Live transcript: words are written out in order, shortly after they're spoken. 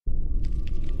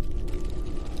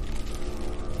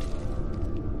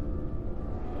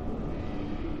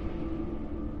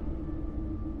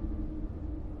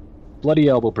Bloody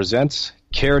Elbow presents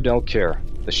Care Don't Care,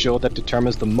 the show that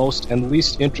determines the most and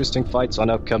least interesting fights on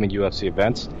upcoming UFC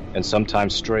events and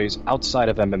sometimes strays outside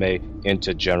of MMA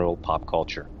into general pop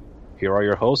culture. Here are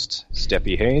your hosts,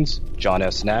 Steffi Haynes, John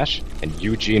S. Nash, and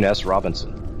Eugene S.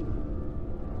 Robinson.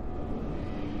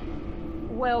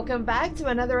 Welcome back to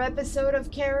another episode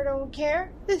of Care Don't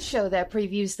Care, the show that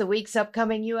previews the week's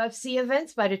upcoming UFC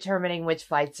events by determining which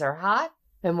fights are hot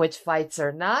and which fights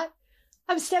are not.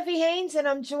 I'm Steffi Haynes, and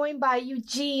I'm joined by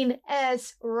Eugene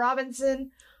S.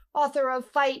 Robinson, author of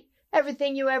Fight,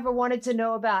 Everything You Ever Wanted to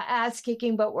Know About Ass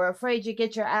Kicking, but were afraid you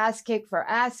get your ass kicked for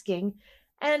asking,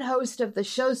 and host of the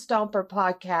Show Stomper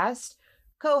podcast,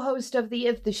 co-host of the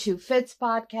If the Shoe Fits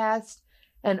podcast,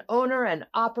 and owner and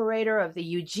operator of the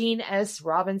Eugene S.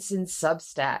 Robinson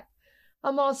Substack.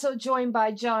 I'm also joined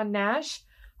by John Nash,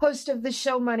 host of the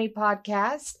Show Money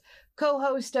podcast,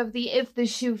 co-host of the If the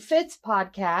Shoe Fits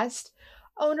podcast,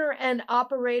 owner and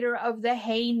operator of the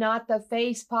Hey Not the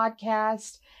Face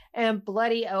podcast, and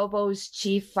Bloody Elbow's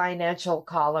chief financial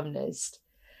columnist.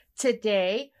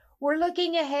 Today, we're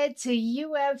looking ahead to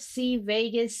UFC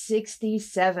Vegas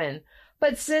 67.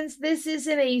 But since this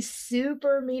isn't a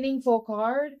super meaningful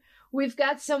card, we've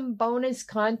got some bonus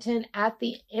content at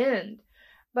the end.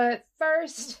 But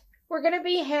first, we're going to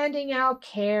be handing out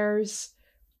cares,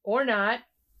 or not.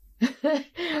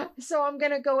 So I'm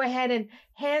going to go ahead and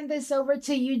hand this over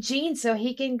to Eugene so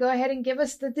he can go ahead and give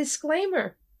us the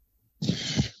disclaimer.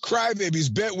 Crybabies,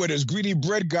 bedwetters, greedy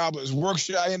bread gobblers,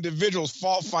 work-shy individuals,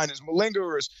 fault finders,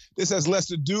 malingerers. This has less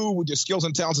to do with your skills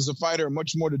and talents as a fighter and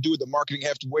much more to do with the marketing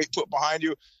heavyweight put behind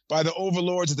you by the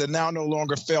overlords that now no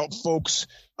longer felt folks,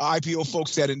 IPO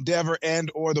folks at Endeavor and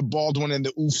or the Baldwin and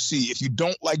the UFC. If you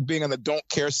don't like being on the don't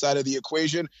care side of the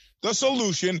equation, the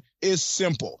solution is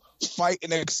simple. Fight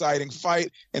an exciting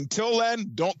fight. Until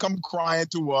then, don't come crying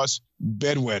to us,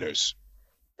 bedwetters.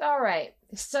 All right.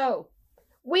 So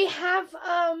we have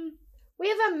a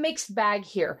mixed bag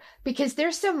here because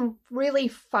there's some really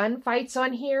fun fights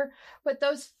on here, but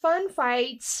those fun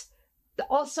fights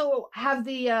also have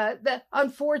the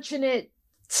unfortunate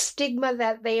stigma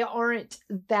that they aren't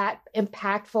that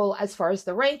impactful as far as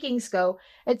the rankings go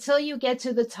until you get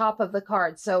to the top of the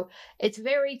card. So it's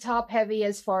very top heavy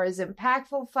as far as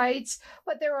impactful fights,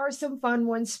 but there are some fun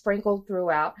ones sprinkled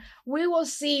throughout. We will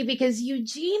see, because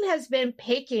Eugene has been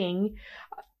picking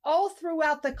all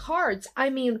throughout the cards. I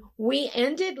mean, we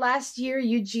ended last year,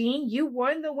 Eugene. You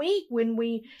won the week when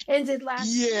we ended last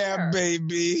year. Yeah,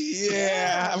 baby.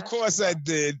 Yeah, of course I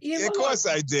did. Of course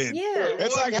I did. Yeah.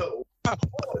 It's like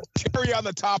cherry on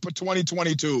the top of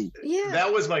 2022. Yeah.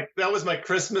 That was my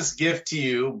Christmas gift to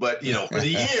you, but for the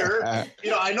year, I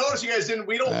noticed you guys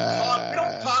we don't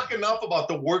talk enough about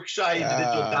the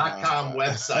workshyyindividual.com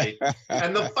website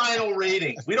and the final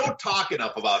ratings. We don't talk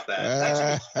enough about that.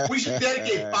 Actually, we should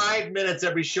dedicate 5 minutes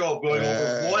every show going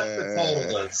over what the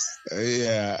total was.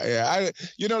 Yeah.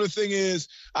 The thing is,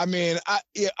 I'm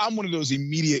one of those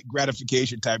immediate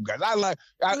gratification type guys. I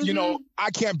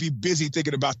can't be busy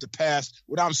thinking about the past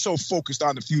when I'm so focused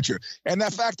on the future. And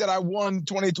that fact that I won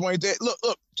 2020,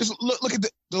 look at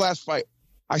the last fight.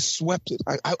 I swept it.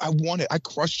 I won it. I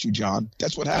crushed you, John.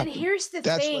 That's what happened. And here's the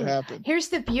That's thing. What happened. Here's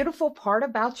the beautiful part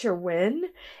about your win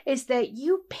is that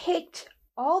you picked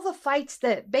all the fights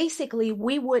that basically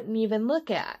we wouldn't even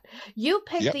look at. You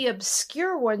picked the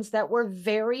obscure ones that were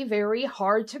very, very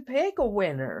hard to pick a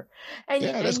winner. And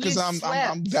that's because I'm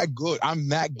that good. I'm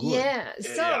that good. Yeah.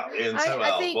 So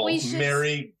I think we should.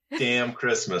 Merry damn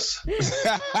Christmas.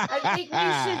 I think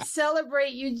we should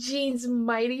celebrate Eugene's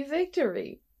mighty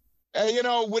victory.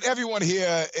 With everyone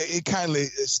here, it kindly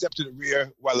stepped to the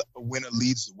rear while a winner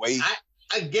leads the way.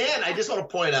 I just want to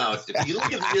point out, if you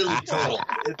look at the yearly total,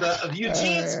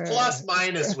 Eugene's plus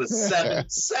minus was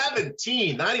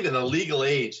 17, not even a legal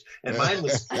age, and mine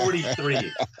was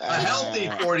 43, a healthy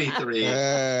 43,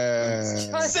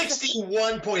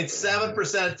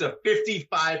 61.7% to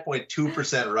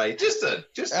 55.2% right.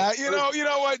 You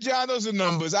know what, John? Those are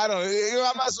numbers. I'm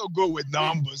not so good with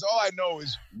numbers. All I know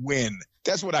is win.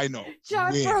 That's what I know.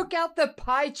 John broke out the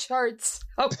pie charts.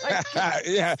 Oh my God.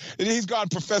 Yeah, and he's gone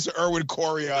Professor Erwin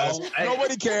Corey on us.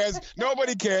 Nobody cares.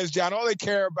 Nobody cares, John. All they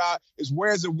care about is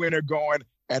where's the winner going,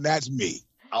 and that's me.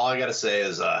 All I got to say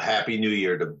is Happy New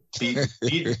Year to beat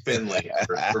Finley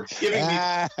for giving me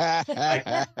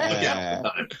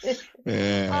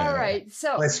All right,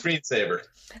 so my screensaver.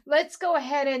 Let's go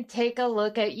ahead and take a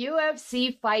look at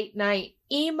UFC Fight Night.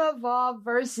 Imavov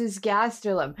versus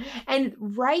Gastelum. And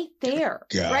right there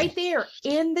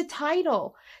in the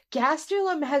title,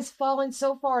 Gastelum has fallen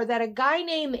so far that a guy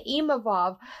named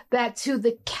Imavov, that to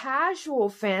the casual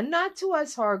fan, not to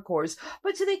us hardcores,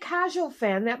 but to the casual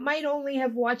fan that might only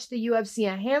have watched the UFC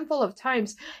a handful of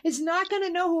times, is not going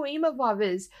to know who Imavov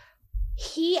is.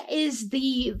 He is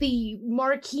the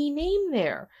marquee name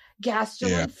there.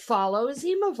 Gastelum follows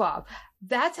Imavov.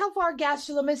 That's how far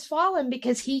Gastelum has fallen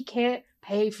because he can't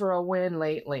pay for a win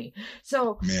lately.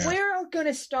 So we're going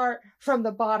to start from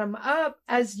the bottom up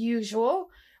as usual.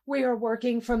 We are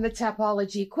working from the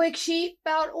Tapology quick sheet.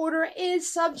 Bout order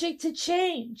is subject to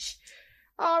change.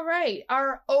 All right,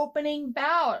 our opening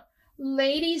bout.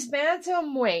 Ladies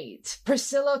bantamweight.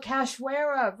 Priscilla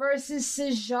Cachoeira versus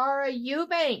Sijara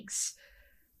Eubanks.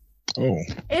 Oh.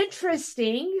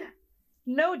 Interesting,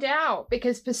 no doubt,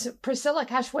 because Priscilla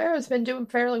Cachoeira has been doing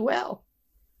fairly well.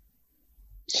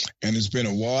 And it's been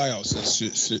a while since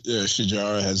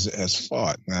Sijara has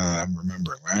fought. Now I'm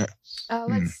remembering, right?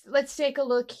 Let's take a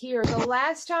look here. The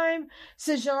last time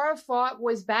Sijara fought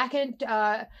was back in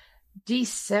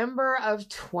December of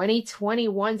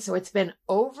 2021, so it's been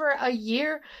over a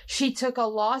year. She took a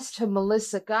loss to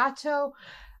Melissa Gatto.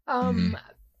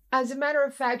 As a matter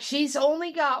of fact, she's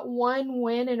only got one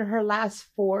win in her last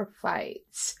 4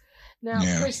 fights. Now,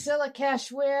 Priscilla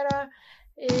Cachoeira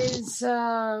is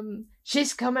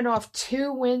she's coming off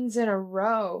 2 wins in a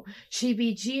row. She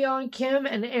beat Jeon Kim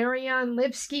and Ariane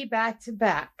Lipsky back to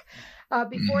back.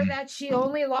 Before that, she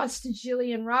only lost to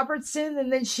Jillian Robertson,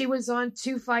 and then she was on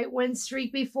 2-fight win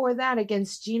streak before that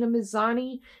against Gina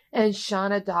Mazzani and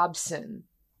Shauna Dobson.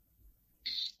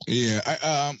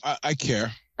 Yeah, I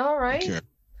care. All right. I care.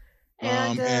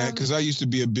 And because I used to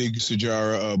be a big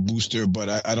Sijara booster, but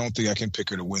I don't think I can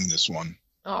pick her to win this one.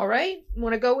 All right.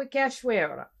 Want to go with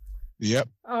Cachoeira? Yep.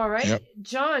 All right. Yep.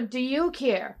 John, do you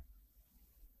care?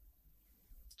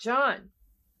 John.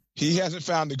 He hasn't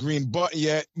found the green button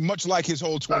yet, much like his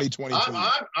whole 2022.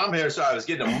 I'm here. Sorry, I was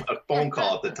getting a phone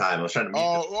call at the time. I was trying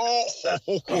to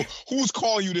meet who's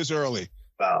calling you this early?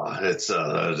 Well, it's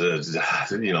my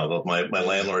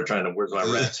landlord trying to, where's my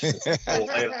rent?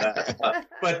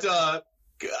 But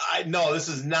I know this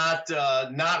is not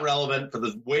relevant for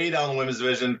the way down the women's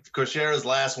division. Cachoeira's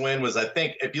last win was, I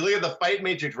think, if you look at the Fight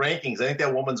Matrix rankings, I think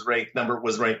that woman's ranked number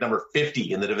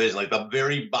 50 in the division, like the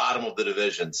very bottom of the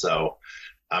division. So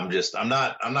I'm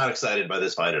not excited by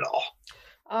this fight at all.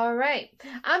 All right.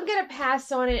 I'm going to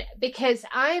pass on it because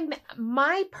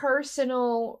my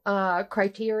personal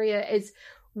criteria is,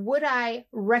 would I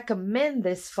recommend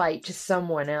this fight to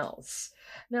someone else?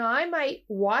 Now, I might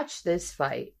watch this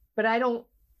fight, but I don't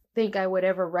think I would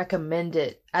ever recommend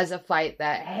it as a fight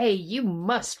that, hey, you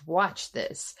must watch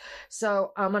this.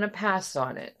 So I'm going to pass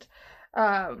on it.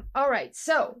 All right.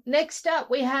 So next up,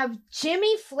 we have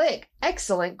Jimmy Flick.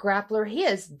 Excellent grappler. He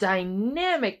is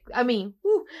dynamic.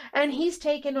 And he's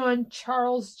taken on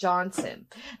Charles Johnson.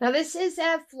 Now, this is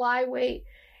at flyweight.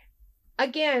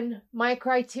 Again, my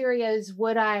criteria is,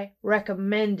 would I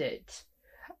recommend it?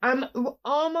 I'm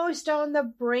almost on the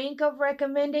brink of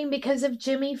recommending because of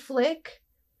Jimmy Flick,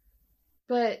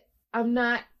 but I'm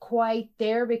not quite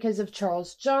there because of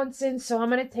Charles Johnson, so I'm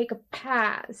going to take a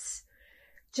pass.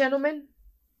 Gentlemen?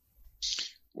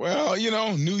 Well,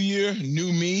 new year,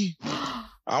 new me.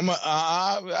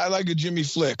 I like a Jimmy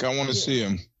Flick. I want to see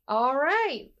him. All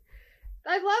right.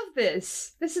 I love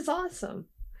this. This is awesome.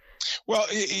 Well,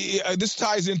 this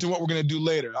ties into what we're going to do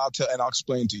later. I'll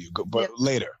explain to you, but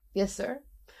later. Yes, sir.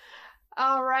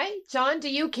 All right. John, do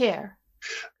you care?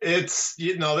 It's,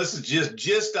 this is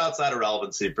just outside of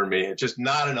relevancy for me. It's just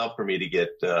not enough for me to get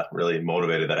really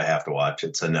motivated that I have to watch.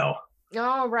 It's a no.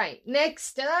 All right.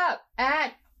 Next up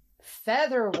at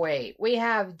featherweight, we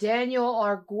have Daniel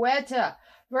Argueta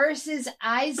versus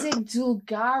Isaac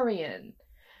Dulgarian.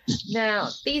 Now,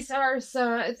 these are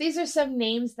some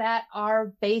names that are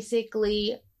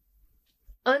basically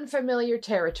unfamiliar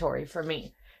territory for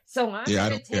me. So I'm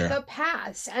going to take a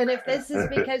pass. And if this is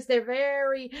because they're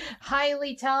very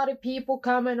highly touted people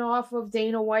coming off of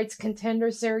Dana White's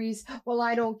Contender Series, well,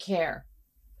 I don't care.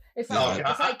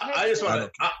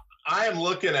 I am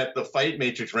looking at the Fight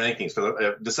Matrix rankings.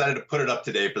 I decided to put it up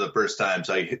today for the first time.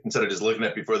 So instead of just looking at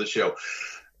it before the show,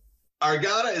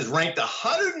 Argueta is ranked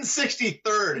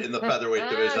 163rd in the featherweight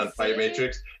division on Fight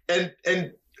Matrix, and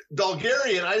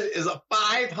Dulgarian is a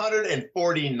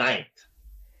 549th.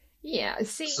 Yeah,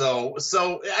 see. So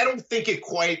I don't think it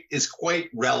is quite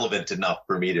relevant enough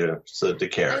for me to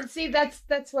care. And see,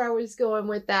 that's where I was going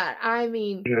with that. I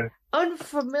mean,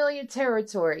 unfamiliar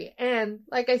territory, and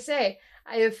like I say,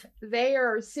 if they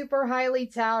are super highly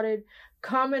touted,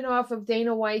 coming off of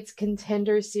Dana White's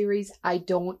Contender Series, I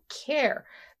don't care.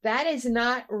 That is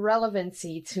not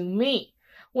relevancy to me.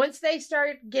 Once they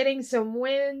start getting some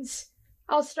wins,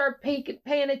 I'll start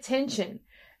paying attention.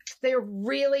 If they're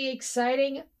really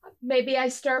exciting, maybe I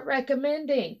start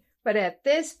recommending. But at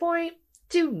this point,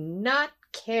 do not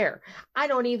care. I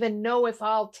don't even know if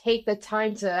I'll take the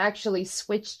time to actually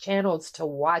switch channels to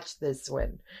watch this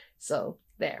one. So,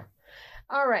 there.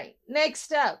 All right,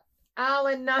 next up,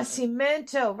 Alan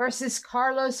Nascimento versus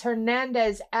Carlos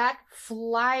Hernandez at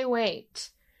flyweight.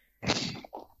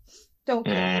 Don't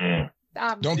care.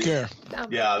 Don't care.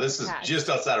 Yeah, this is just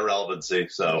outside of relevancy.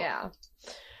 So yeah.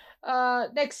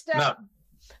 Next up,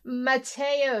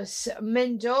 Mateus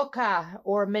Mendoza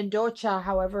or Mendoza,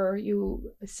 however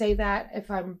you say that. If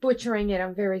I'm butchering it,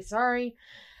 I'm very sorry.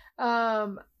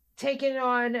 Taking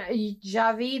on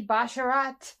Javid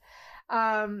Basharat.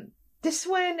 This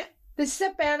is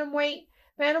a bantamweight.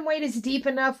 Bantamweight is deep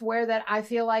enough where that I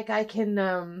feel like I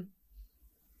can.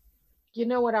 You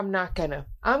know what? I'm gonna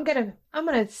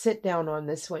sit down on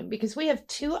this one because we have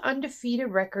 2 undefeated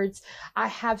records. I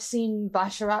have seen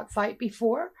Basharat fight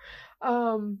before.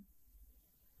 Yeah,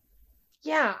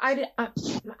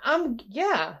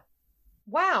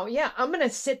 Wow, yeah, I'm gonna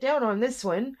sit down on this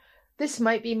one. This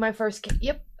might be my first.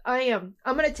 Yep, I am.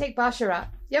 I'm gonna take Basharat.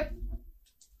 Yep.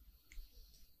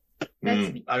 I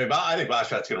think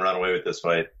Basharat's gonna run away with this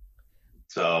fight.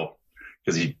 So,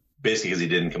 because he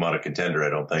didn't come out a contender,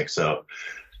 I don't think so.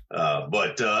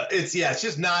 It's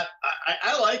just not.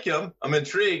 I like him. I'm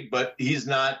intrigued, but it's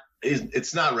not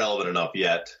relevant enough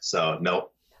yet. So no.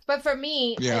 But for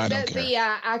me, the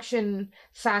action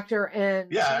factor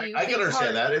and I can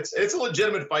understand that it's a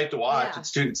legitimate fight to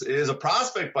watch. Yeah. It is a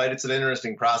prospect fight. It's an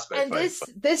interesting prospect and fight.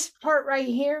 And this part right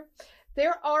here,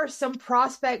 there are some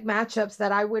prospect matchups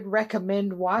that I would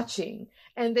recommend watching,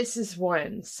 and this is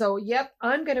one. So, yep,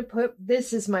 I'm going to put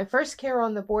this as my first care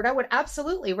on the board. I would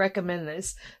absolutely recommend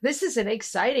this. This is an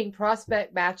exciting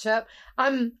prospect matchup.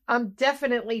 I'm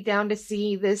definitely down to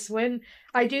see this one.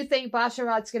 I do think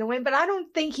Basharat's going to win, but I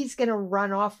don't think he's going to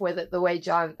run off with it the way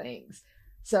John thinks.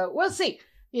 So, we'll see.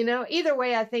 Either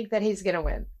way, I think that he's going to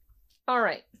win. All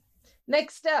right.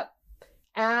 Next up,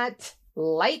 at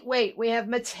lightweight, we have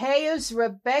Mateusz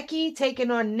Rebecki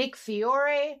taking on Nick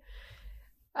Fiore.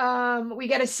 We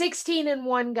got a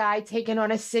 16-1 guy taking on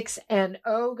a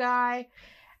 6-0 guy.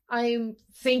 I'm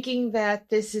thinking that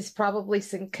this is probably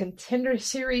some contender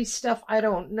series stuff. I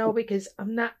don't know because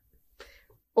I'm not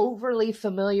overly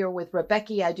familiar with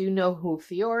Rebecki. I do know who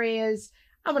Fiore is.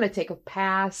 I'm going to take a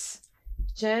pass.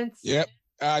 Gents? Yep,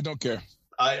 I don't care.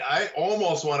 I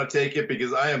almost want to take it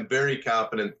because I am very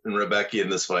confident in Rebecki in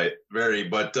this fight.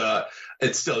 But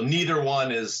it's still, neither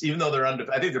one is, even though they're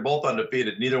undefeated, I think they're both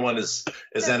undefeated, neither one has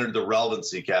entered the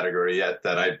relevancy category yet.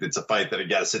 It's a fight that I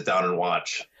got to sit down and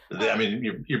watch. I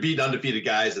mean, you're beating undefeated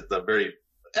guys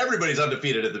everybody's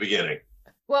undefeated at the beginning.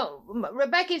 Well,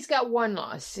 Rebecki's got 1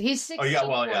 loss. He's 16. Oh, you got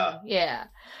 1, yeah. Yeah.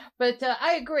 But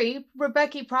I agree.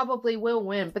 Rebecki probably will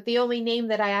win. But the only name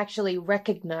that I actually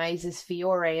recognize is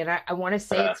Fiore. And I want to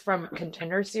say it's from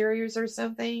Contender Series or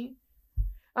something.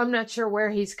 I'm not sure where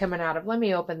he's coming out of. Let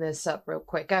me open this up real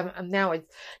quick. Now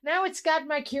it's got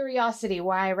my curiosity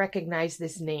why I recognize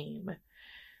this name.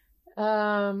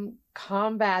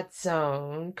 Combat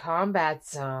Zone.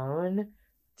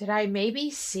 Did I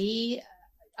maybe see...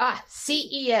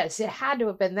 CES. It had to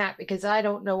have been that because I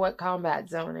don't know what Combat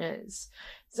Zone is.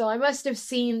 So I must have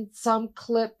seen some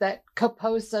clip that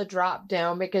Caposa dropped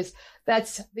down because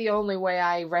that's the only way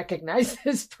I recognize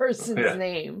this person's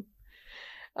name.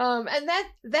 And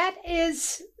that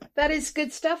is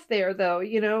good stuff there, though.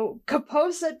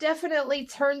 Caposa definitely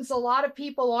turns a lot of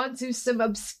people onto some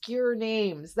obscure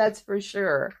names. That's for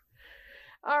sure.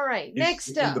 All right,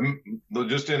 next up.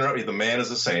 Just to interrupt you, the man is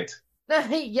a saint.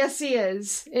 Yes, he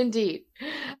is. Indeed.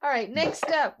 All right. Next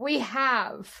up, we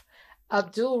have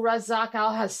Abdul Razak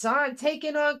Al Hassan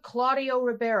taking on Claudio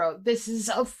Ribeiro. This is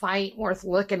a fight worth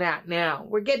looking at now.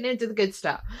 We're getting into the good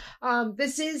stuff.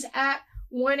 This is at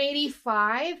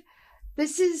 185.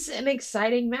 This is an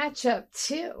exciting matchup,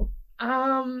 too.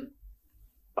 I'm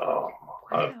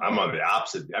on the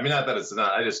opposite. I mean, not that it's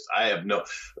not. I have no.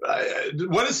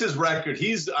 What is his record?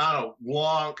 He's on a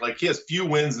long, he has few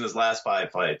wins in his last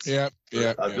 5 fights. Yep.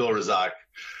 Abdul Razak,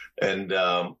 and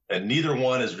neither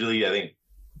one has really, I think,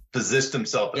 positioned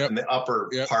himself in the upper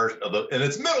part of and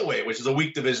it's middleweight, which is a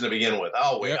weak division to begin with.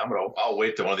 I'll wait. I'll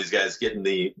wait till one of these guys get in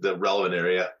the relevant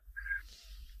area.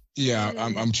 Yeah,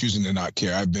 I'm choosing to not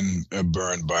care. I've been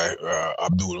burned by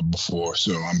Abdullah before,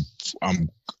 so I'm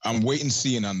wait and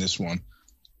seeing on this one.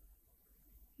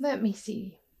 Let me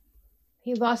see.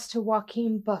 He lost to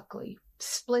Joaquin Buckley.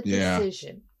 Split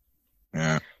decision.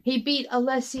 Yeah. He beat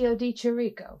Alessio Di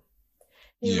Chirico.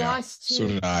 He lost to... So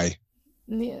did I.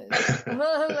 Yeah.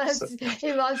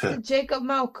 He lost to Jacob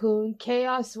Malkoon,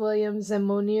 Chaos Williams, and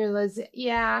Monir Lazi.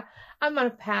 Yeah, I'm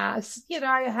gonna pass.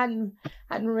 I hadn't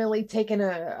really taken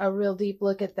a real deep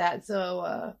look at that.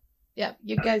 So, yeah,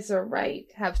 you guys are right.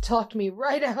 Have talked me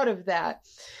right out of that.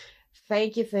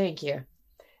 Thank you.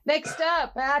 Next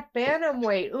up, at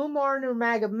bantamweight, Umar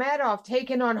Nurmagomedov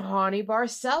taking on Hani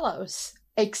Barcelos.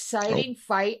 Exciting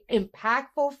fight,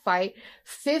 impactful fight.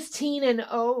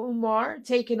 15-0 Umar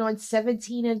taking on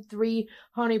 17-3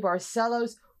 Hani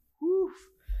Barcelos. Whew.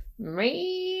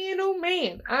 Man, oh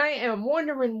man. I am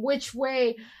wondering which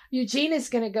way Eugene is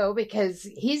going to go because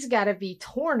he's got to be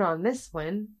torn on this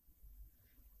one.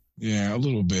 Yeah, a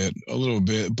little bit.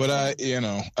 But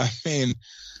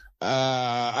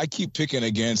I keep picking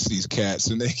against these cats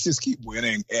and they just keep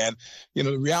winning. And,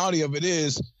 the reality of it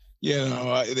is,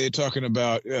 they're talking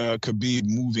about Khabib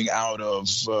moving out of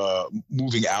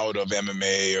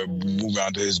MMA or moving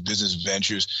on to his business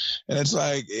ventures. And it's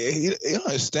like, you don't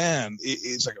understand.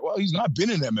 It's like, well, he's not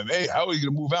been in MMA. How are you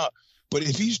going to move out? But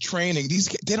if he's training,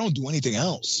 they don't do anything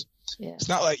else. Yeah. It's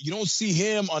not like you don't see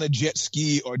him on a jet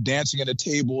ski or dancing at a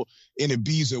table in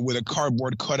Ibiza with a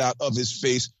cardboard cutout of his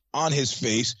face on his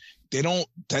face. They don't.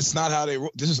 That's not how they.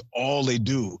 This is all they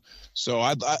do. So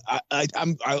I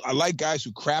like guys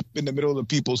who crap in the middle of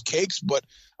people's cakes, but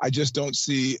I just don't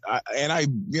see. I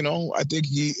think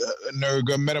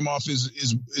Nurmagomedov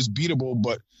is beatable,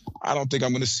 but I don't think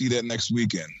I'm going to see that next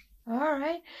weekend. All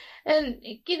right, and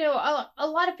a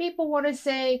lot of people want to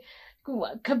say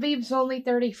Khabib's only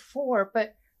 34,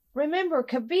 but remember,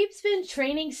 Khabib's been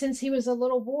training since he was a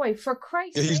little boy. For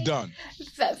Christ's sake, he's done.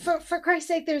 For Christ's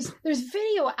sake, there's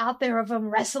video out there of him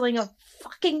wrestling a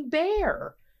fucking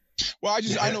bear. Well,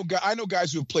 I know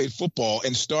guys who have played football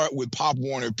and start with Pop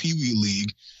Warner Pee Wee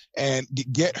League and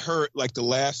get hurt like the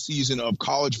last season of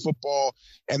college football,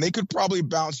 and they could probably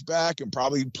bounce back and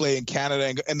probably play in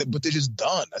Canada, but they're just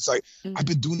done. It's like I've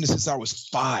been doing this since I was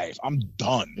 5. I'm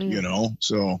done.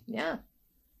 So yeah.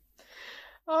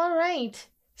 All right.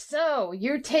 So,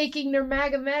 you're taking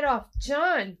Nurmagomedov.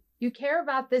 John, you care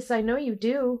about this. I know you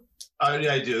do.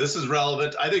 I do. This is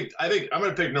relevant. I think I'm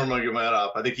going to pick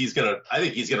Nurmagomedov. I think he's going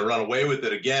to run away with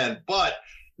it again. But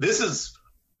this is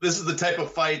the type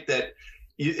of fight that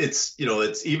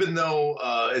it's even though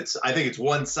I think it's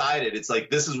one-sided. It's like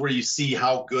this is where you see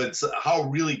how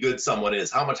really good someone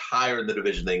is, how much higher in the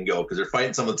division they can go because they're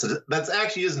fighting someone that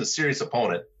actually isn't a serious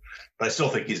opponent. But I still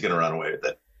think he's going to run away with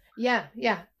it. Yeah.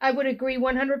 I would agree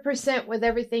 100% with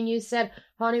everything you said.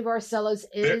 Hani Barcelos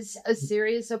is a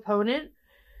serious opponent.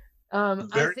 I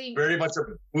think very much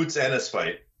a Boots Ennis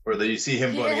fight where you see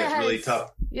him going against really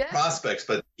tough prospects,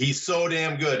 but he's so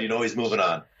damn good. He's moving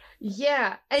on.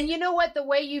 Yeah. And you know what? The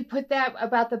way you put that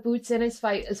about the Boots Ennis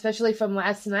fight, especially from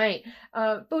last night,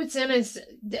 Boots Ennis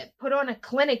put on a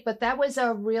clinic, but that was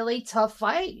a really tough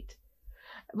fight.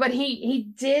 But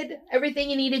he did everything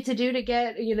he needed to do to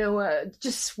get,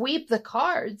 just sweep the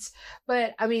cards.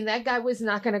 But, that guy was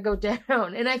not going to go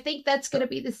down. And I think that's going to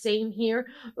be the same here.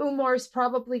 Umar's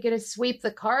probably going to sweep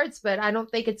the cards, but I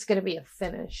don't think it's going to be a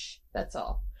finish. That's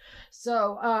all.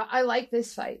 So I like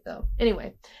this fight, though.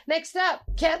 Anyway, next up,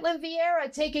 Ketlin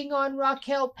Vieira taking on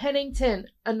Raquel Pennington.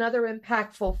 Another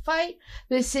impactful fight.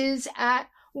 This is at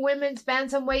women's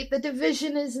bantamweight. The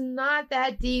division is not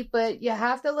that deep, but you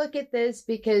have to look at this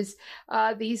because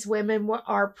these women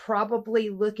are probably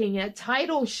looking at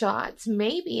title shots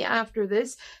maybe after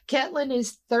this. Ketlin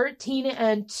is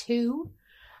 13-2.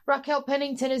 Raquel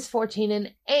Pennington is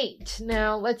 14-8.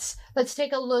 Now let's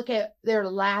take a look at their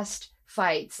last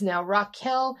fights. Now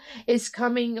Raquel is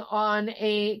coming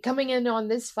in on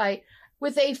this fight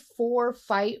with a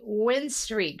 4-fight win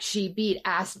streak. She beat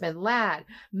Aspen Ladd,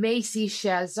 Macy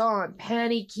Chazon,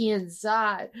 Pani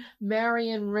Kianzad,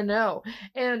 Marion Renault.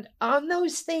 And on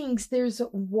those things, there's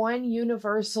one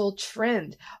universal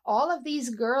trend. All of these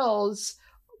girls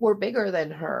were bigger than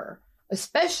her,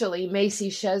 especially Macy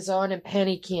Chazon and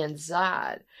Pani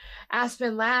Kianzad.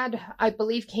 Aspen Ladd, I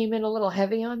believe, came in a little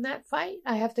heavy on that fight.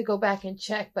 I have to go back and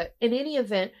check. But in any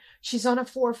event, she's on a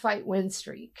 4-fight win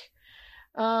streak.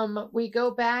 We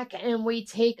go back and we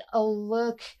take a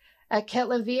look at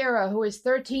Ketlin Vieira, who is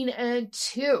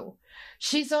 13-2.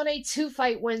 She's on a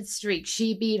 2-fight win streak.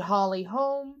 She beat Holly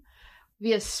Holm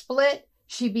via split.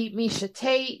 She beat Misha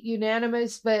Tate,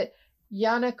 unanimous, but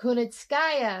Yana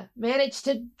Kunitskaya managed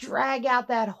to drag out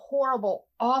that horrible,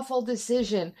 awful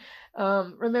decision.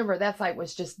 Remember, that fight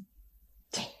was just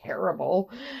terrible.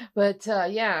 But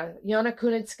Yana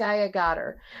Kunitskaya got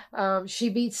her. She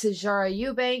beat Sijara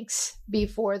Eubanks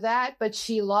before that, but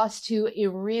she lost to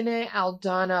Irina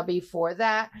Aldana before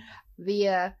that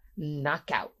via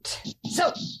knockout.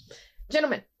 So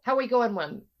Gentlemen, how are we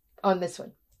going on this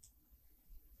one?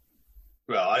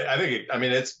 Well, I think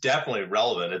it's definitely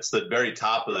relevant. It's the very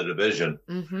top of the division.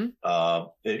 Mm-hmm.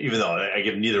 Even though I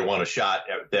give neither one a shot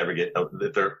if they ever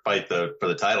fight for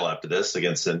the title after this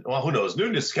against, well, who knows?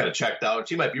 Nunes kind of checked out.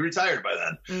 She might be retired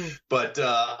by then. But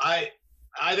I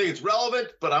think it's relevant.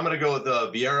 But I'm going to go with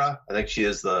Vieira. I think she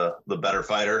is the better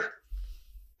fighter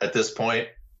at this point.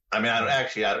 I mean,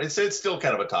 it's still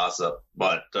kind of a toss up,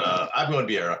 but I'm going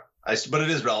Vieira. But it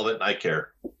is relevant, and I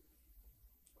care.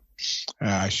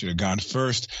 I should have gone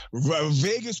first.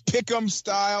 Vegas pick'em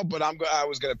style, but I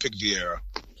was going to pick Vieira.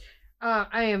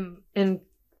 I am in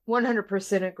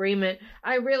 100% agreement.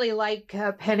 I really like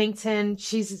Pennington.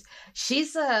 She's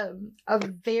a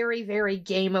very, very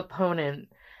game opponent.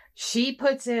 She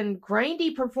puts in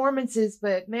grindy performances,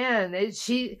 but man,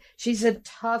 she's a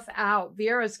tough out.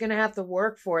 Vieira's going to have to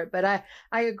work for it, but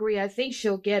I agree. I think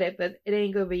she'll get it, but it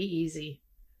ain't going to be easy.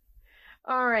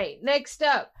 All right, next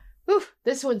up. Oof,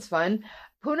 this one's fun.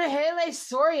 Punahele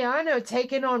Soriano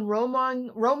taking on Roman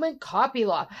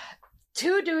Kopylov.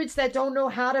 Two dudes that don't know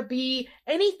how to be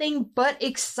anything but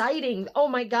exciting. Oh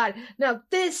my God. Now,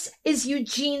 this is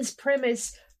Eugene's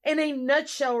premise in a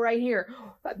nutshell right here.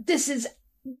 This is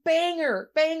banger,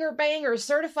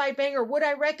 certified banger. Would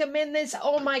I recommend this?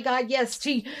 Oh my God, yes.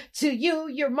 To you,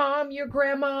 your mom, your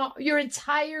grandma, your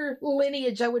entire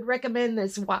lineage, I would recommend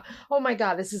this. Wow. Oh my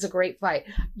God, this is a great fight.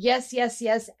 Yes.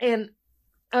 And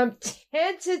I'm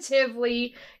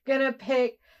tentatively gonna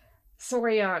pick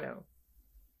Soriano.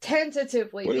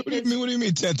 Tentatively. What do you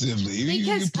mean tentatively?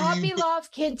 Because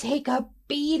Kopylov can take a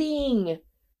beating.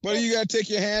 What do you got to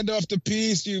take your hand off the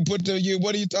piece? What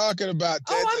are you talking about?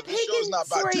 I'm picking. The show's not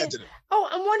about tentative.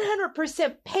 I'm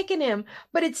 100% picking him,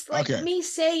 but it's like me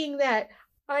saying that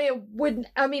I'm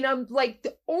like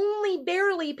only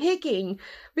barely picking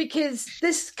because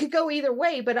this could go either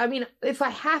way. But I mean, if I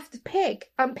have to pick,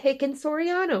 I'm picking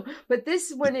Soriano. But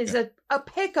this one is a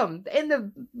pick'em and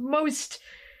the most.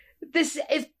 This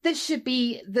should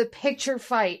be the picture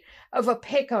fight of a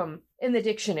pick'em in the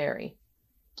dictionary.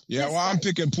 Yeah, well, I'm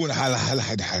picking Puna.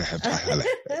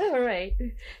 All right.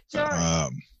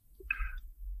 John.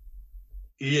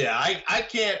 Yeah, I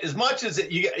can't, as much as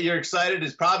you're excited,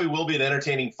 it probably will be an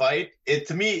entertaining fight.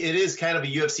 To me, it is kind of a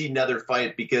UFC nether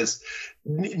fight because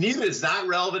neither is not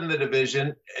relevant in the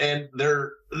division. And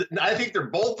I think they're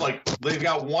both they've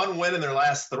got one win in their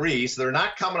last three. So they're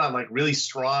not coming on really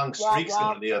strong streaks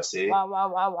in the UFC.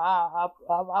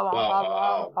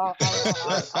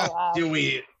 Do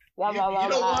we? You know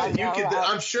what?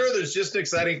 I'm sure there's just an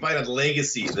exciting fight on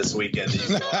Legacy this weekend that you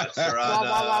can watch, or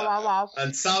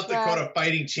on South Dakota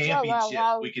Fighting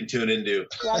Championship we can tune into. You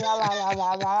know what?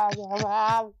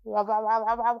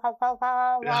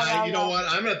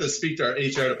 I'm going to have to speak to our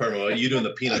HR department while you doing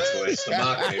the Peanuts voice to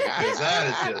mock me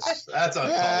because that's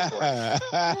uncalled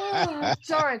for.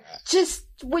 John, just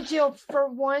would you for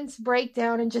once break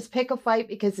down and just pick a fight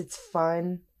because it's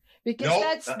fun?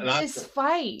 Because this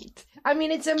fight. I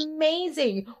mean, it's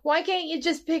amazing. Why can't you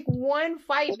just pick one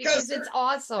fight because it's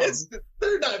awesome?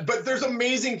 They're not, but there's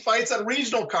amazing fights on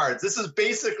regional cards. This is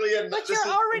basically But you're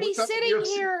already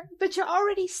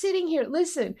sitting here.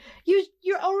 Listen,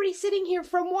 you're already sitting here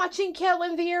from watching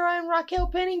Kellen Vieira and Raquel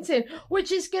Pennington,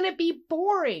 which is going to be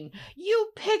boring.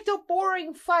 You picked a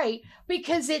boring fight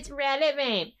because it's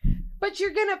relevant. But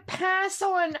you're going to pass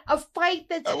on a fight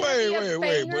that's going to be a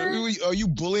banger? Wait. Are you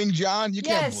bullying John? You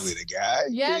can't bully the guy.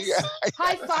 Yes.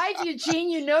 High five,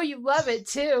 Eugene. You know you love it,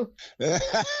 too.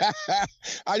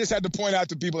 I just had to point out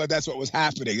to people that that's what was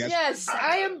happening. Yes,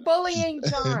 I am bullying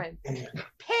John. Pick.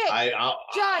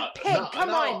 John, pick.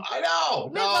 Come on. I know.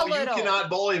 No, you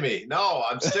cannot bully me. No,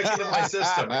 I'm sticking to my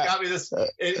system. It got me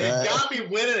it got me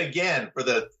winning again for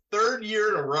the third year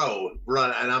in a row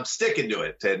run, and I'm sticking to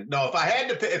it. And no, if I had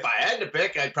to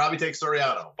pick, I'd probably take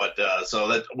Soriano. But so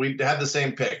that we have the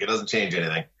same pick. It doesn't change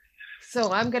anything.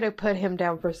 So I'm gonna put him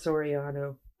down for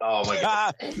Soriano. Oh my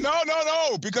God!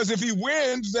 No! Because if he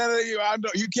wins, then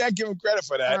you can't give him credit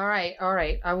for that. All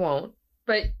right. I won't.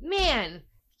 But man,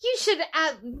 you should.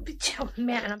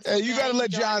 Man, I'm so you gotta let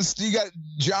John.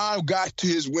 John got to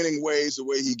his winning ways the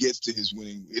way he gets to his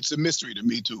winning. It's a mystery to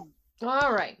me too.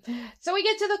 All right. So we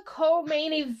get to the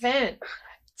co-main event.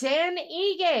 Dan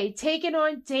Ige taking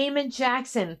on Damon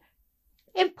Jackson.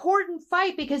 Important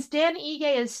fight because Dan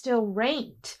Ige is still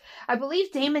ranked. I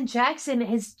believe Damon Jackson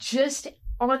is just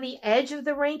on the edge of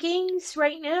the rankings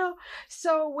right now.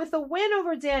 So with a win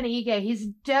over Dan Ige, he's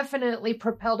definitely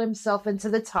propelled himself into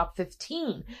the top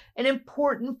 15. An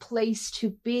important place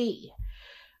to be.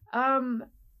 Man,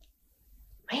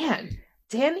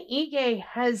 Dan Ige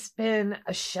has been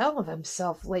a shell of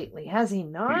himself lately, has he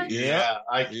not? Yeah,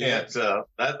 I can't.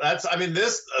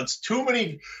 That's too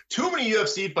many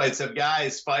UFC fights have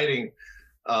guys fighting.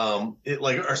 Are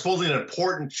supposedly an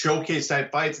important showcase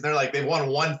type fights, and they're like they've won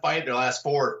one fight in their last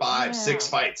 4 or 5, 6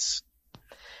 fights.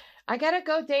 I gotta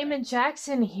go Damon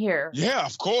Jackson here. Yeah,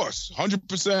 of course,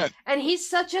 100%. And he's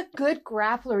such a good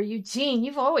grappler, Eugene.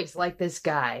 You've always liked this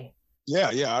guy. Yeah.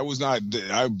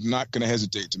 I'm not going to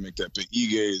hesitate to make that pick.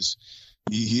 Ige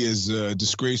he has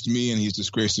disgraced me, and he's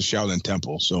disgraced the Shaolin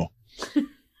Temple. So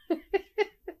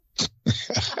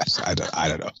I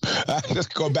don't know. Let's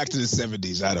go back to the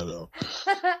 70s. I don't know.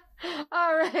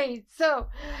 All right. So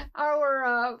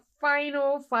our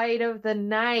final fight of the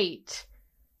night.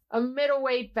 A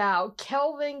middleweight bout,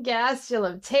 Kelvin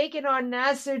Gastelum taking on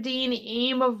Nasruddin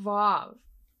Imavov.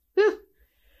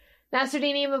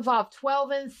 Nasruddin Imavov,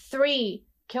 12-3.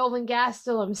 Kelvin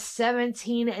Gastelum,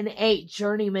 17-8.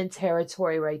 Journeyman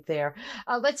territory right there.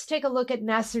 Let's take a look at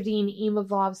Nasruddin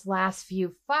Imavov's last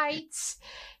few fights.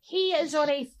 He is on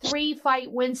a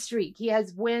 3-fight win streak. He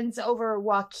has wins over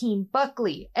Joaquin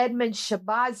Buckley, Edmund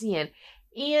Shabazian,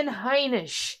 Ian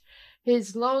Heinisch.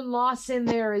 His lone loss in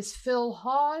there is Phil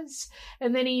Hawes,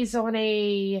 and then he's on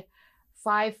a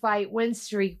 5-fight win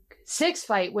streak,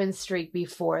 6-fight win streak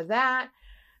before that.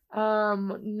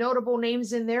 Notable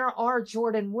names in there are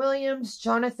Jordan Williams,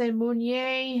 Jonathan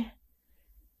Meunier,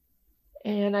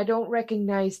 and I don't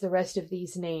recognize the rest of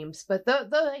these names, but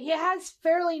he has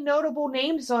fairly notable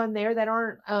names on there that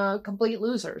aren't complete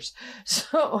losers.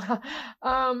 So,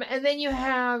 and then you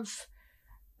have.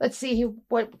 Let's see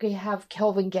what we have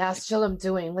Kelvin Gastelum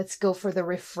doing. Let's go for the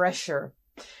refresher.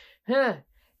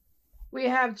 We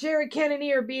have Jared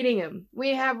Cannonier beating him.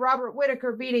 We have Robert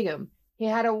Whittaker beating him. He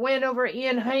had a win over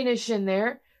Ian Heinisch in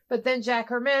there, but then Jack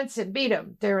Hermanson beat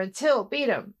him. Darren Till beat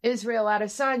him. Israel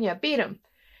Adesanya beat him.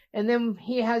 And then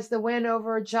he has the win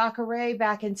over Jacare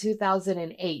back in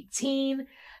 2018.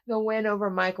 The win over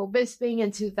Michael Bisping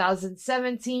in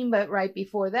 2017. But right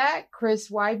before that, Chris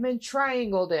Weidman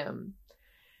triangled him.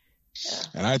 Yeah.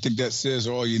 And I think that says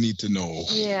all you need to know.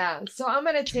 Yeah, so I'm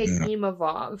going to take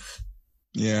Imavov.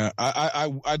 Yeah,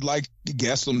 I'd like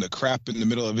Gastelum to crap in the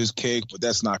middle of his cake, but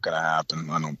that's not going to happen,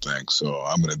 I don't think. So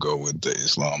I'm going to go with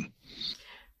Islam.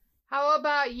 How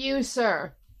about you,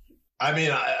 sir? I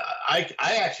mean, I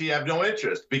actually have no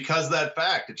interest because of that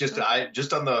fact. It's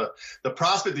just on the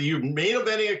prospect that you're main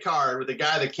eventing a card with a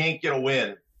guy that can't get a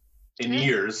win in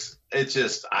years. It's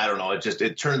just, I don't know.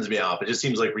 It turns me off. It just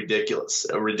seems like a ridiculous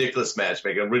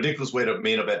matchmaking, a ridiculous way to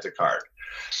main event a card.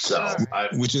 So,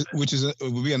 which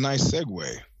would be a nice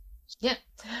segue. Yeah.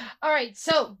 All right.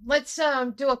 So let's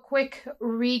do a quick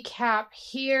recap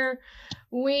here.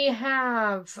 We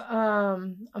have,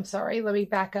 I'm sorry, let me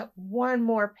back up one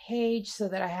more page so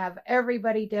that I have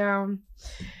everybody down.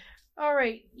 All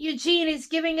right. Eugene is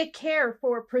giving a care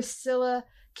for Priscilla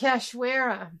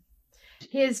Cachoeira.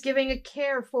 He is giving a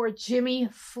care for Jimmy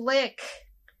Flick.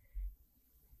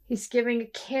 He's giving a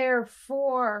care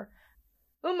for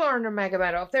Umar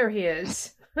Nurmagomedov. There he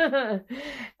is.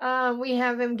 We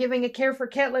have him giving a care for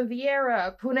Ketlin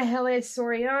Vieira, Punahele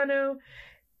Soriano,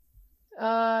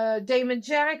 Damon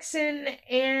Jackson,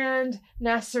 and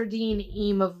Nasruddin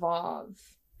Imavov.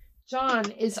 John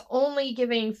is only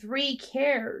giving 3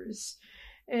 cares,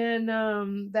 and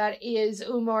that is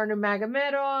Umar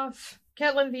Nurmagomedov,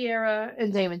 Ketlin Vieira,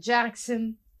 and Damon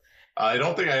Jackson. I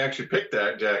don't think I actually picked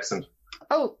that Jackson.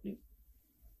 Oh,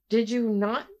 did you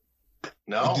not?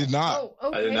 No, I did not. Oh,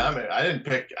 okay. I did not. I didn't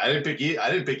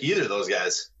pick either of those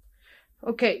guys.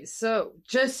 Okay, so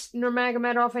just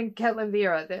Nurmagomedov and Ketlin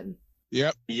Vieira then.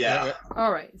 Yep. Yeah.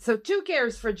 All right. So 2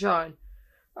 cares for John.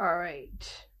 All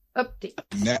right. Update.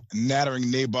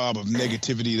 Nattering nabob of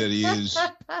negativity that he is.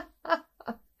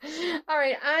 All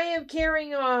right. I am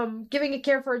giving a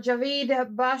care for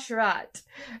Javid Bashrat,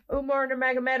 Umar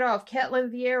Nurmagomedov, Ketlin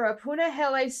Vieira,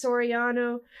 Punahele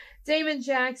Soriano, Damon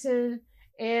Jackson,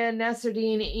 and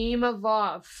Nasruddin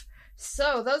Imavov.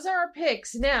 So those are our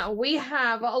picks. Now we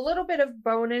have a little bit of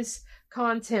bonus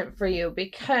content for you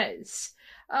because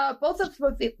both of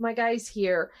my guys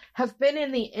here have been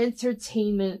in the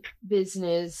entertainment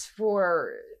business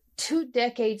for 2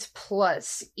 decades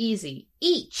plus easy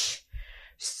each.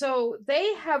 So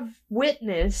they have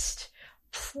witnessed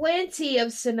plenty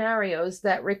of scenarios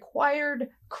that required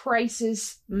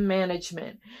crisis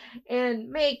management. And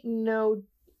make no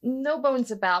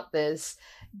bones about this,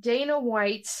 Dana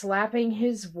White slapping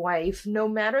his wife, no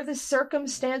matter the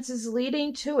circumstances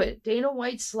leading to it, Dana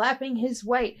White slapping his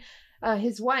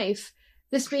wife,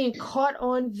 this being caught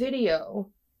on video,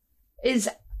 is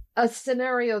a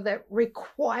scenario that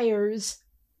requires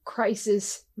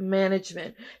crisis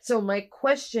management. So my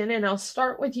question, and I'll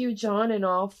start with you, John, and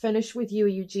I'll finish with you,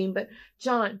 Eugene, but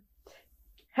John,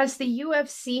 has the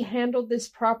UFC handled this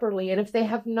properly? And if they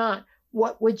have not,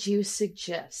 what would you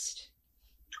suggest?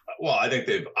 Well, I think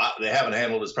they haven't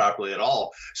handled this properly at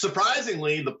all.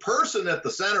 Surprisingly, the person at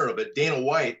the center of it, Dana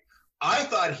White, I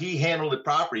thought he handled it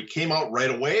properly. He came out right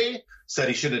away, said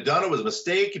he shouldn't have done it. It was a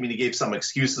mistake. I mean, he gave some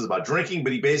excuses about drinking,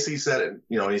 but he basically said,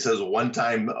 he says one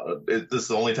time, this is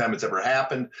the only time it's ever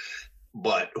happened.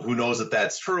 But who knows if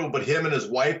that's true. But him and his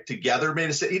wife together made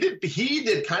a he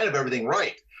did kind of everything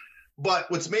right. But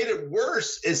what's made it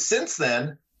worse is since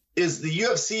then is the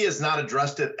UFC has not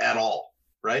addressed it at all,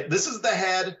 right? This is the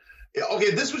head.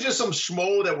 Okay, this was just some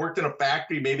schmo that worked in a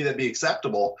factory. Maybe that'd be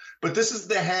acceptable. But this is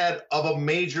the head of a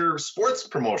major sports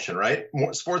promotion, right?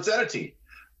 Sports entity.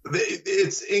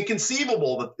 It's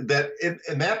inconceivable that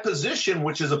in that position,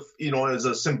 which is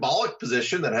a symbolic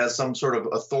position that has some sort of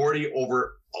authority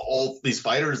over all these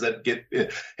fighters that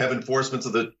have enforcements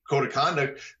of the code of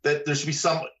conduct, that there should be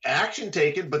some action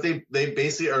taken, but they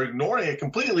basically are ignoring it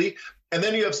completely. And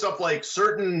then you have stuff like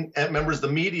certain members of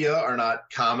the media are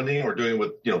not commenting or doing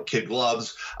with kid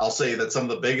gloves. I'll say that some of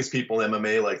the biggest people in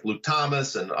MMA, like Luke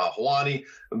Thomas and Helwani,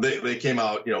 they came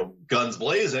out guns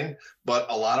blazing, but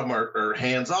a lot of them are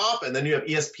hands off. And then you have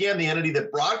ESPN, the entity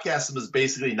that broadcasts them, is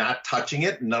basically not touching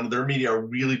it. None of their media are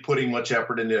really putting much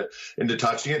effort into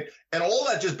touching it. And all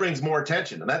that just brings more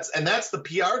attention. And that's the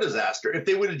PR disaster. If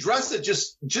they would address it,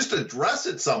 just address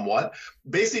it somewhat,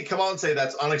 basically come out and say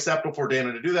that's unacceptable for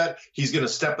Dana to do that. He's going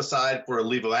to step aside for a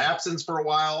leave of absence for a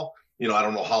while. I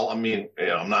don't know how. I mean,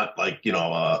 I'm not like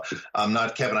I'm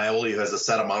not Kevin Iole who has a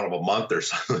set amount of a month or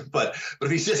something. But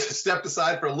if he's just stepped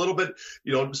aside for a little bit,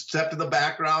 stepped in the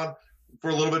background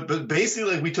for a little bit, but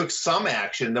basically we took some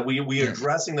action that we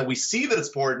addressing, that we see that it's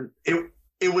important.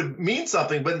 It would mean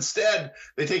something, but instead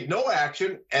they take no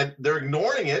action and they're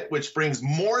ignoring it, which brings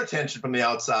more attention from the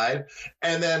outside.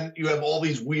 And then you have all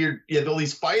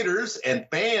these fighters and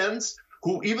fans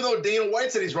who, even though Dana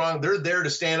White said he's wrong, they're there to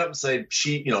stand up and say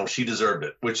she deserved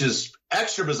it, which is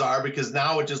extra bizarre because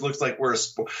now it just looks like we're a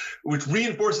sport, which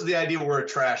reinforces the idea we're a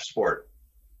trash sport.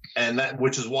 And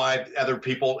which is why other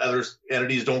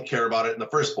entities don't care about it in the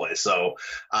first place. So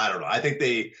I don't know. I think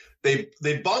they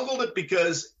bungled it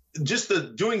because just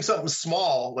doing something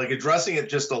small, like addressing it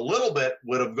just a little bit,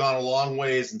 would have gone a long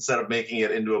ways instead of making it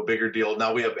into a bigger deal.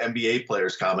 Now we have NBA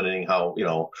players commenting how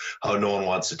no one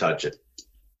wants to touch it.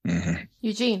 Mm-hmm.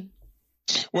 Eugene.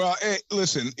 Well, hey,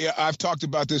 listen, I've talked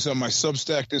about this on my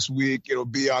Substack this week. It'll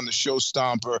be on the show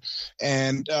Stomper.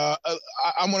 And I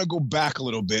want to go back a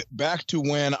little bit, back to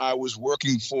when I was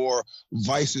working for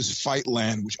Vice's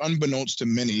Fightland, which unbeknownst to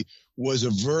many was a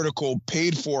vertical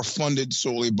paid for, funded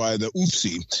solely by the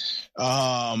UFC.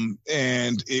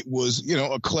 And it was,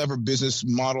 a clever business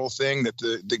model thing that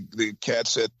the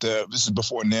cats at, this is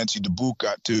before Nancy DeBook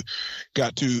got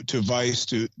to Vice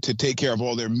to take care of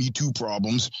all their Me Too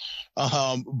problems.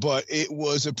 But it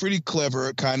was a pretty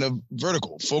clever kind of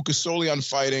vertical, focused solely on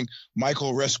fighting.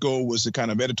 Michael Resco was the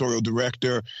kind of editorial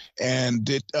director, and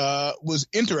it was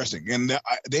interesting. And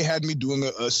they had me doing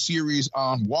a series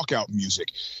on walkout music.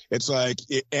 It's like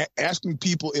asking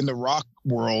people in the rock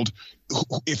world,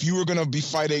 if you were going to be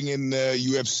fighting in the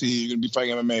UFC, you're going to be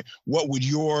fighting MMA, what would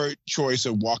your choice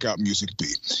of walkout music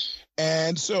be?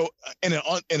 And so in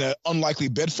an unlikely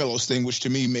bedfellows thing, which to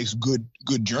me makes good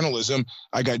journalism,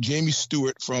 I got Jamie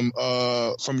Stewart from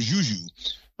Juju.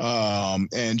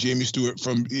 And Jamie Stewart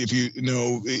from, if you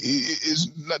know,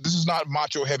 this is not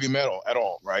macho heavy metal at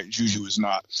all, right? Juju is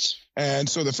not. And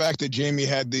so the fact that Jamie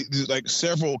had like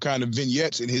several kind of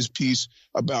vignettes in his piece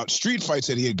about street fights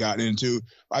that he had gotten into,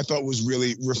 I thought was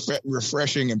really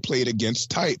refreshing and played against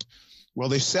type. Well,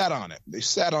 they sat on it.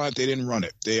 They didn't run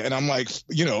it. And I'm like,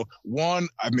 one,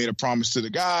 I've made a promise to the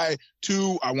guy.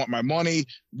 Two, I want my money.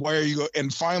 Why are you go?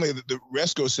 And finally, the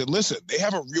Resco said, listen, they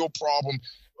have a real problem.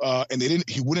 And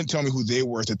he wouldn't tell me who they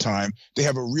were at the time. They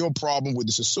have a real problem with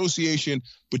this association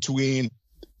between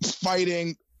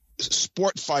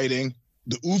sport fighting,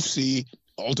 the UFC,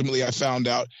 ultimately I found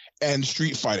out, and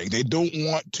street fighting. They don't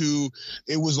want to,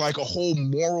 it was like a whole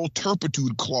moral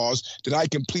turpitude clause that I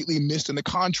completely missed in the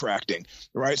contracting,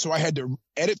 right? So I had to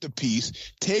edit the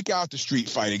piece, take out the street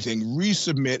fighting thing,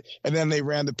 resubmit, and then they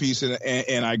ran the piece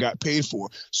and I got paid for.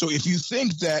 So if you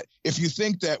think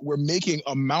that we're making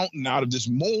a mountain out of this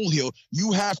molehill,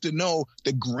 you have to know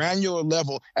the granular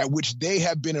level at which they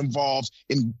have been involved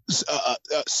in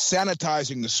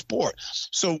sanitizing the sport.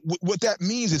 So what that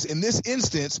means is, in this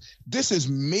instance, this is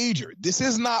major. This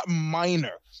is not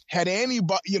minor. had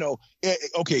anybody,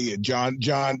 okay,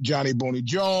 Johnny Boney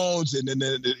Jones, and then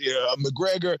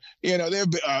McGregor, there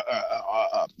have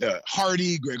been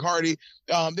Greg Hardy.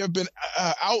 There have been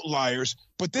outliers,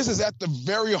 but this is at the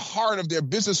very heart of their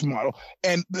business model,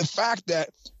 and the fact that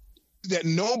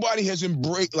nobody has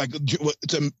embraced, like,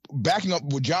 backing up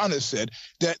what John has said,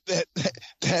 that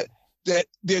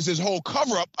there's this whole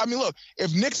cover up. I mean, look,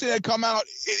 if Nixon had come out,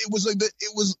 it was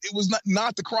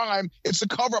not the crime. It's the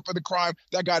cover up of the crime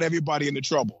that got everybody into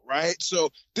trouble, right? So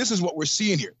this is what we're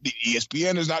seeing here. The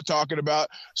ESPN is not talking about.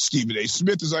 Stephen A.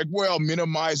 Smith is like, well,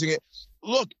 minimizing it.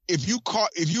 Look, if you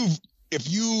caught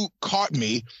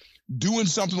me doing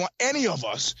something like any of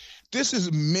us, this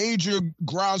is major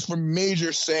grounds for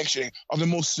major sanctioning of the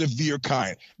most severe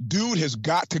kind. Dude has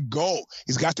got to go.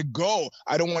 He's got to go.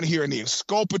 I don't want to hear any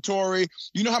exculpatory.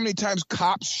 You know how many times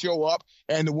cops show up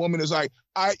and the woman is like,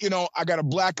 I got a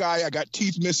black eye, I got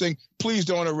teeth missing. Please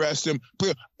don't arrest him.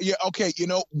 Please. Yeah, okay.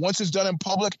 Once it's done in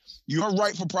public, your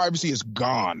right for privacy is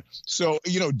gone. So,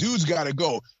 dude's got to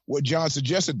go. What John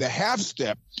suggested, the half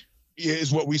step,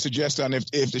 is what we suggest on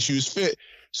if the shoes fit.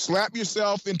 Slap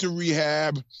yourself into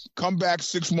rehab, come back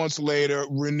 6 months later,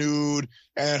 renewed,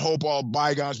 and hope all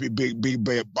bygones be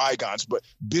bygones. But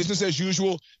business as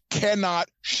usual cannot,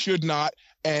 should not,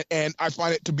 and I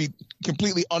find it to be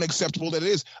completely unacceptable that it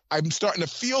is. I'm starting to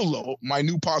feel, though, my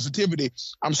new positivity,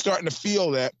 I'm starting to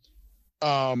feel that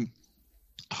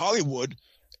Hollywood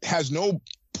has no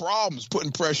problems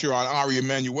putting pressure on Ari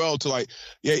Emanuel to, like,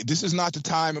 yeah, this is not the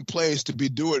time and place to be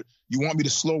doing. You want me to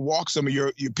slow walk some of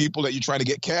your people that you're trying to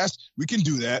get cast? We can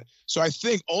do that. So I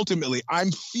think ultimately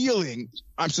I'm suspecting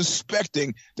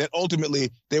that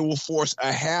ultimately they will force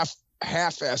a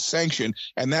half-ass sanction,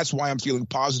 and that's why I'm feeling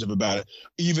positive about it.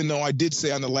 Even though I did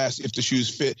say on the last If the Shoes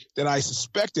Fit that I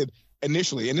suspected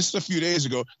initially, and this is a few days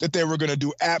ago, that they were going to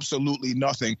do absolutely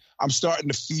nothing. I'm starting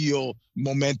to feel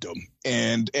momentum,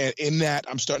 and in that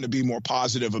I'm starting to be more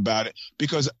positive about it,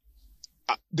 because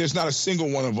there's not a single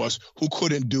one of us who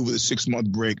couldn't do with a 6-month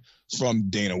break from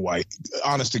Dana White.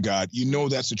 Honest to God,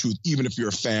 that's the truth, even if you're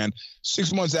a fan.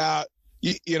 6 months out,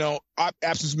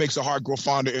 absence makes a heart grow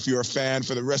fonder if you're a fan.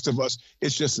 For the rest of us,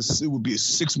 it would be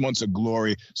 6 months of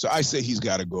glory. So I say he's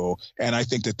got to go. And I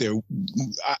think that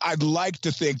I'd like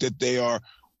to think that they are,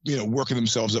 working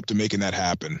themselves up to making that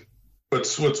happen.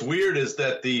 What's weird is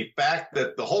that the fact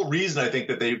that the whole reason I think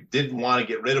that they didn't want to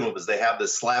get rid of him is they have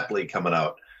this slap league coming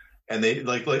out. And they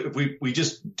like if we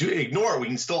just do ignore it, we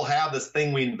can still have this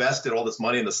thing we invested all this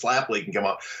money in, the slap league can come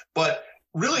out. But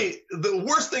really, the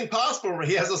worst thing possible,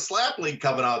 he has a slap league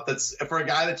coming out that's for a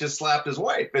guy that just slapped his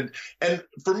wife. And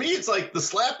for me, it's like the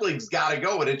slap league's got to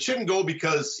go, and it shouldn't go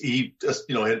because he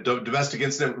just, had a domestic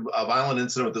incident, a violent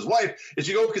incident with his wife. It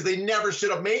should go because they never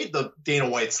should have made the Dana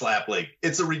White slap league.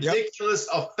 It's a ridiculous,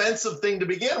 offensive thing to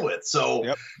begin with.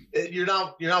 So you're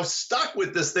now stuck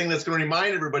with this thing that's going to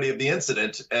remind everybody of the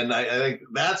incident. And I think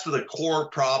that's where the core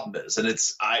problem is. And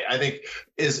I think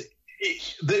is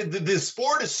the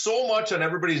sport is so much on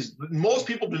most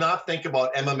people do not think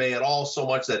about MMA at all so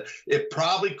much that it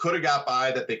probably could have got by,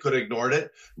 that they could have ignored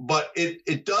it. But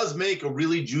it does make a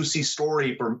really juicy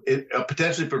story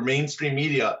potentially for mainstream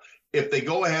media if they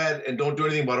go ahead and don't do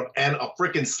anything about it, and a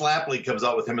freaking slap league comes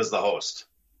out with him as the host.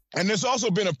 And there's also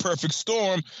been a perfect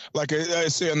storm, like I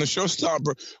say on the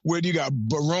Showstopper, where you got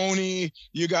Baroni,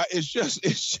 it's just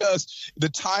the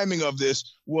timing of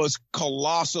this was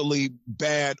colossally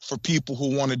bad for people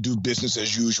who want to do business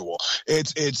as usual.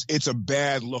 It's a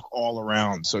bad look all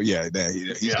around. So he's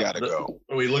got to go.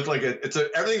 We look like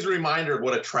everything's a reminder of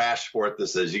what a trash sport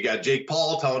this is. You got Jake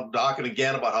Paul talking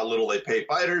again about how little they pay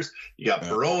fighters. You got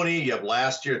Baroni. You have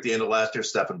at the end of last year,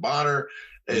 Stephan Bonner.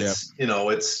 It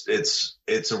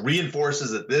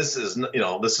reinforces that this is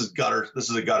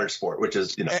a gutter sport, which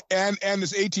is, and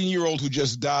this 18-year-old who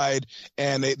just died,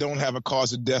 and they don't have a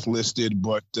cause of death listed,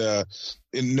 but no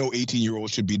 18-year-old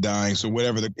should be dying. So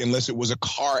unless it was a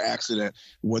car accident,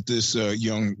 what this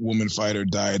young woman fighter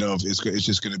died of it's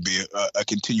just going to be a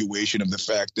continuation of the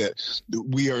fact that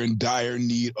we are in dire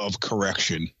need of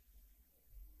correction.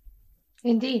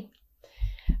 Indeed.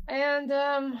 And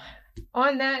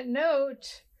on that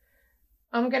note,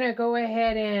 I'm going to go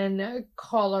ahead and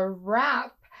call a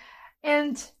wrap.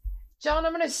 And John,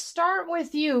 I'm going to start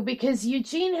with you because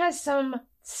Eugene has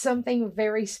something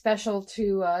very special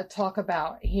to talk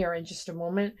about here in just a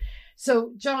moment.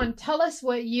 So, John, tell us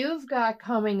what you've got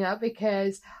coming up,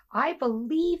 because I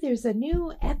believe there's a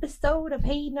new episode of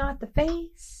Hey Not the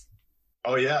Face.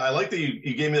 Oh, yeah. I like that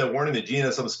you gave me that warning that Gene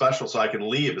has something special so I can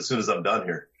leave as soon as I'm done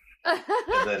here. And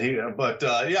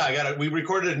then we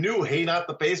recorded a new Hey Not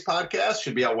the Face podcast.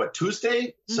 Should be out,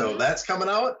 Tuesday? So that's coming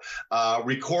out.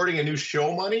 Recording a new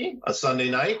Show Money, a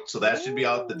Sunday night. So that should be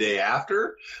out the day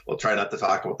after. We'll try not to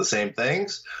talk about the same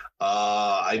things.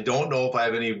 I don't know if I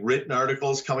have any written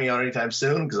articles coming out anytime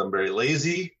soon because I'm very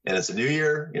lazy and it's a new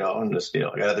year, and just, I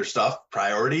got other stuff,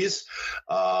 priorities.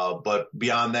 But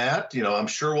beyond that, I'm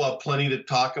sure we'll have plenty to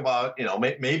talk about.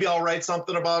 Maybe I'll write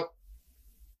something about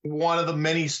one of the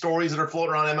many stories that are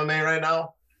floating around MMA right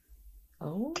now.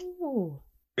 Oh,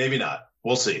 maybe not.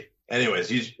 We'll see.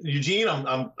 Anyways, Eugene,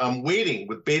 I'm waiting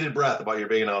with bated breath about your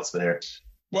big announcement here.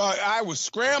 Well, I was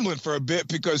scrambling for a bit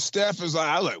because Steph is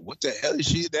like, what the hell is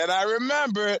she? Then I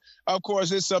remember it. Of course,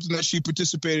 it's something that she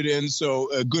participated in, so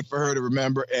good for her to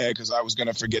remember, because I was going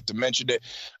to forget to mention it.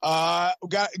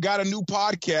 Got a new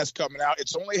podcast coming out.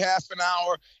 It's only half an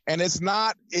hour, and it's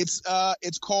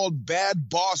called Bad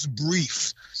Boss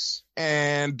Brief.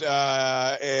 And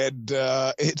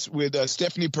it's with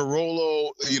Stephanie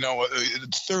Parolo, a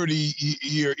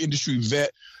 30-year industry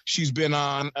vet. She's been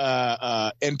on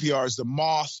NPR's The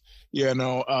Moth, and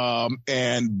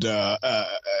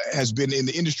has been in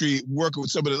the industry working with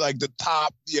some of the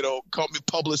top, company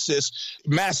publicists,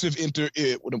 massive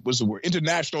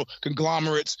international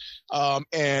conglomerates.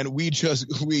 And we do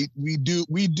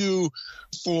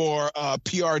for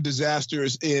PR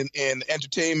disasters in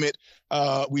entertainment.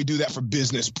 We do that for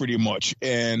business pretty much.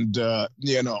 And, I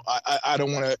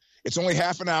don't want to, it's only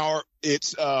half an hour.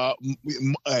 It's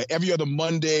every other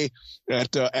Monday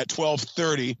at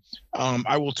 12:30.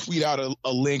 I will tweet out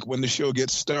a link when the show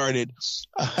gets started.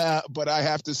 But I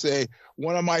have to say,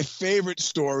 one of my favorite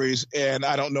stories, and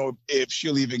I don't know if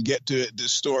she'll even get to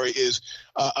this story, is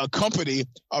a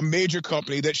major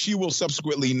company that she will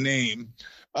subsequently name,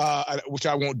 which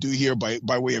I won't do here by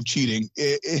way of cheating.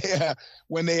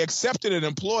 When they accepted an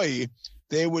employee,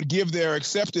 they would give their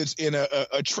acceptance in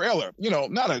a trailer,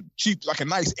 not a cheap, like a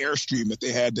nice Airstream that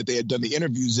they had done the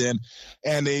interviews in.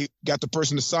 And they got the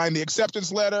person to sign the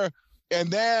acceptance letter.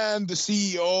 And then the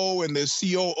CEO and the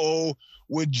COO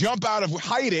would jump out of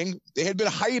hiding. They had been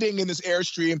hiding in this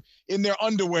Airstream in their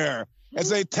underwear and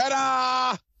say,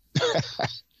 ta-da!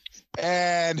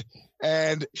 And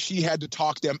she had to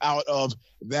talk them out of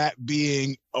that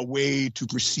being a way to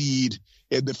proceed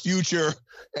in the future.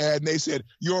 And they said,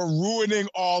 you're ruining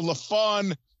all the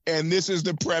fun. And this is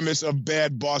the premise of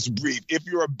Bad Boss Brief. If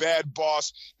you're a bad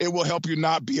boss, it will help you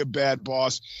not be a bad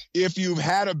boss. If you've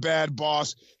had a bad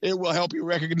boss, it will help you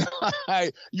recognize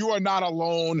you are not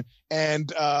alone.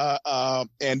 And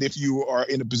if you are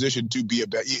in a position to be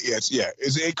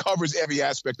it covers every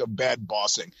aspect of bad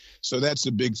bossing. So that's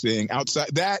the big thing.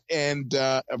 Outside that, and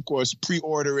of course,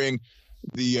 pre-ordering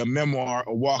the memoir,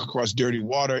 A Walk Across Dirty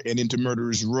Water and Into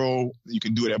Murderer's Row. You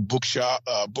can do it at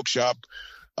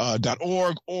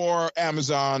bookshop.org or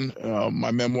Amazon.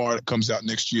 My memoir that comes out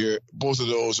next year. Both of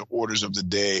those are orders of the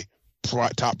day,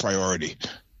 top priority.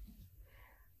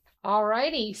 All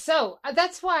righty. So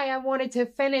that's why I wanted to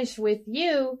finish with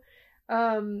you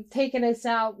taking us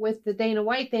out with the Dana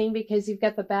White thing, because you've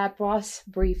got the Bad Boss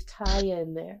Brief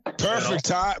tie-in there. Perfect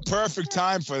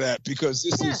time for that, because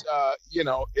this is,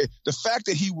 the fact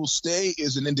that he will stay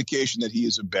is an indication that he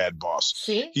is a bad boss.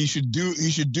 See? He should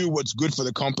do what's good for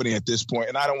the company at this point.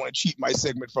 And I don't want to cheat my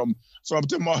segment from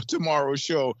tomorrow's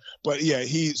show, but yeah,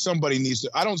 somebody needs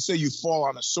to. I don't say you fall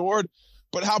on a sword,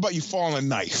 but how about you fall on a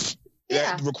knife?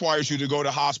 Yeah. That requires you to go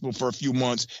to hospital for a few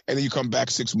months, and then you come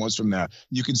back 6 months from now.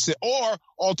 You can sit, or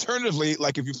alternatively,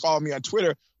 like if you follow me on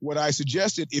Twitter, what I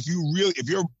suggested, if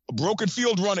you're a broken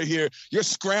field runner here, you're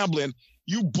scrambling,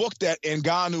 you book that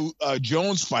Ngannou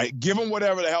Jones fight, give them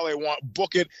whatever the hell they want,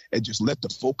 book it, and just let the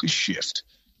focus shift.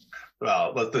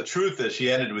 Well, but the truth is, she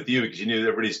ended with you because you knew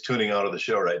everybody's tuning out of the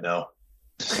show right now.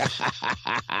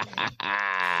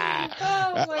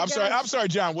 I'm sorry,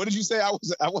 John. What did you say? I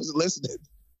wasn't listening.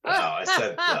 No, I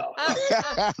said no.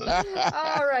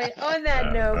 All right. On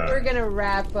that note, we're going to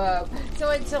wrap up. So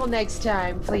until next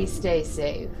time, please stay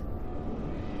safe.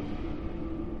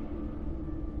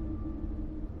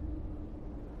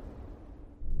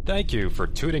 Thank you for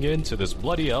tuning in to this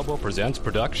Bloody Elbow Presents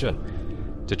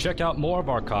production. To check out more of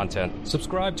our content,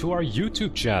 subscribe to our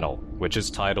YouTube channel, which is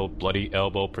titled Bloody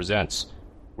Elbow Presents.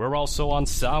 We're also on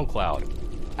SoundCloud,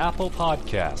 Apple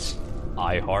Podcasts,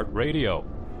 iHeartRadio,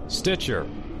 Stitcher,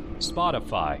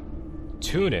 Spotify,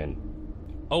 TuneIn,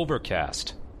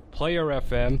 Overcast, Player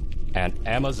FM, and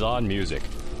Amazon Music.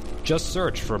 Just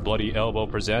search for Bloody Elbow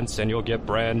Presents and you'll get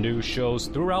brand new shows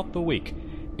throughout the week,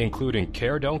 including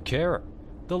Care Don't Care,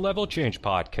 the Level Change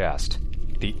Podcast,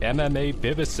 the MMA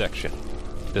Vivisection,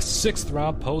 the 6th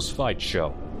Round Post-Fight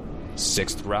Show,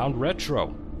 6th Round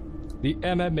Retro, The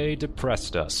MMA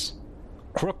Depressed Us,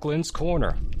 Crooklyn's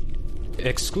Corner,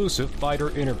 exclusive fighter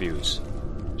interviews,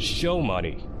 show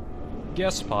money,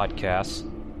 guest podcasts,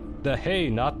 the Hey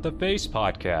Not the Face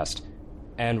podcast,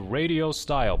 and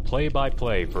radio-style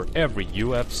play-by-play for every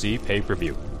UFC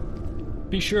pay-per-view.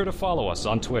 Be sure to follow us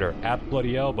on Twitter at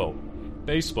Bloody Elbow,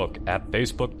 Facebook at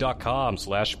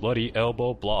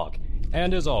facebook.com/BloodyElbowBlog,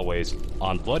 and as always,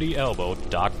 on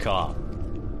BloodyElbow.com.